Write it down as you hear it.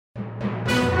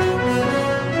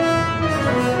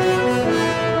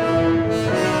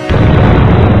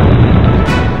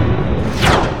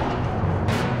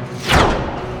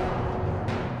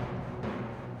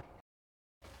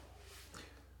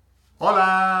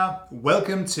Hola,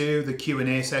 welcome to the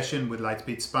Q&A session with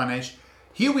LightSpeed Spanish.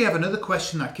 Here we have another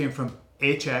question that came from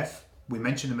HF. We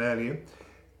mentioned him earlier.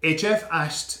 HF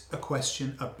asked a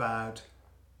question about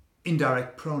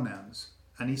indirect pronouns,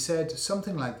 and he said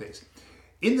something like this.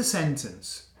 In the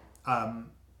sentence, le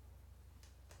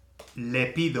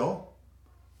pido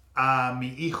a mi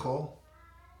hijo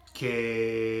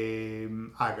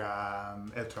que haga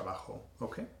el trabajo,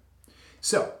 okay?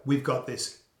 So we've got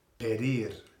this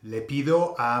pedir. Le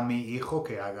pido a mi hijo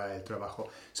que haga el trabajo.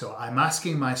 So I'm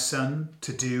asking my son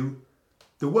to do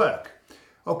the work.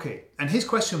 Okay, and his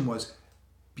question was,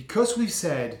 because we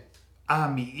said a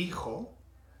mi hijo,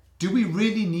 do we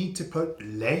really need to put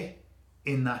le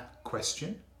in that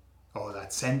question or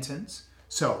that sentence?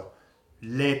 So,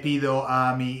 le pido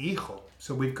a mi hijo.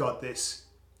 So we've got this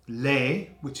le,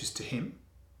 which is to him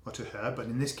or to her, but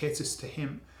in this case it's to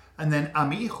him, and then a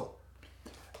mi hijo.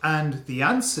 And the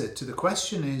answer to the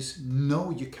question is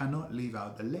no, you cannot leave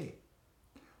out the le.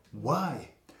 Why?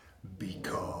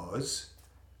 Because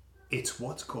it's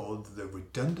what's called the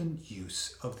redundant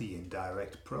use of the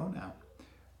indirect pronoun.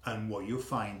 And what you'll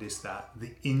find is that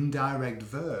the indirect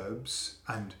verbs,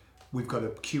 and we've got a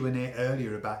Q&A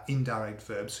earlier about indirect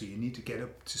verbs, so you need to get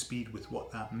up to speed with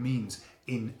what that means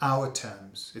in our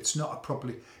terms. It's not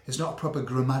a proper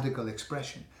grammatical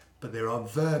expression, but there are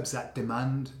verbs that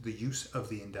demand the use of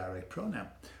the indirect pronoun.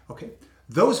 Okay,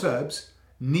 those verbs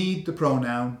need the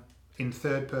pronoun in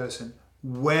third person,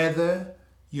 whether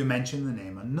you mention the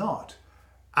name or not.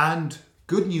 And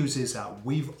good news is that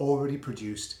we've already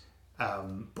produced a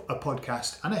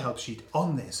podcast and a help sheet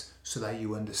on this so that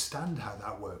you understand how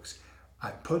that works. I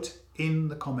put in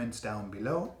the comments down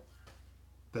below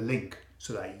the link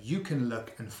so that you can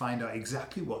look and find out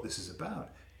exactly what this is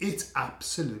about. It's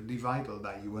absolutely vital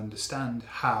that you understand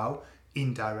how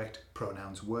indirect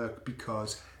pronouns work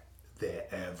because they're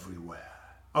everywhere.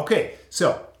 Okay,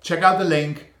 so check out the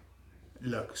link.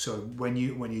 Look, so when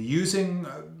you're using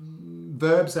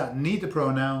verbs that need the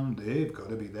pronoun, they've got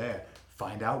to be there.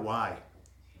 Find out why.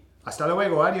 Hasta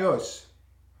luego, adios.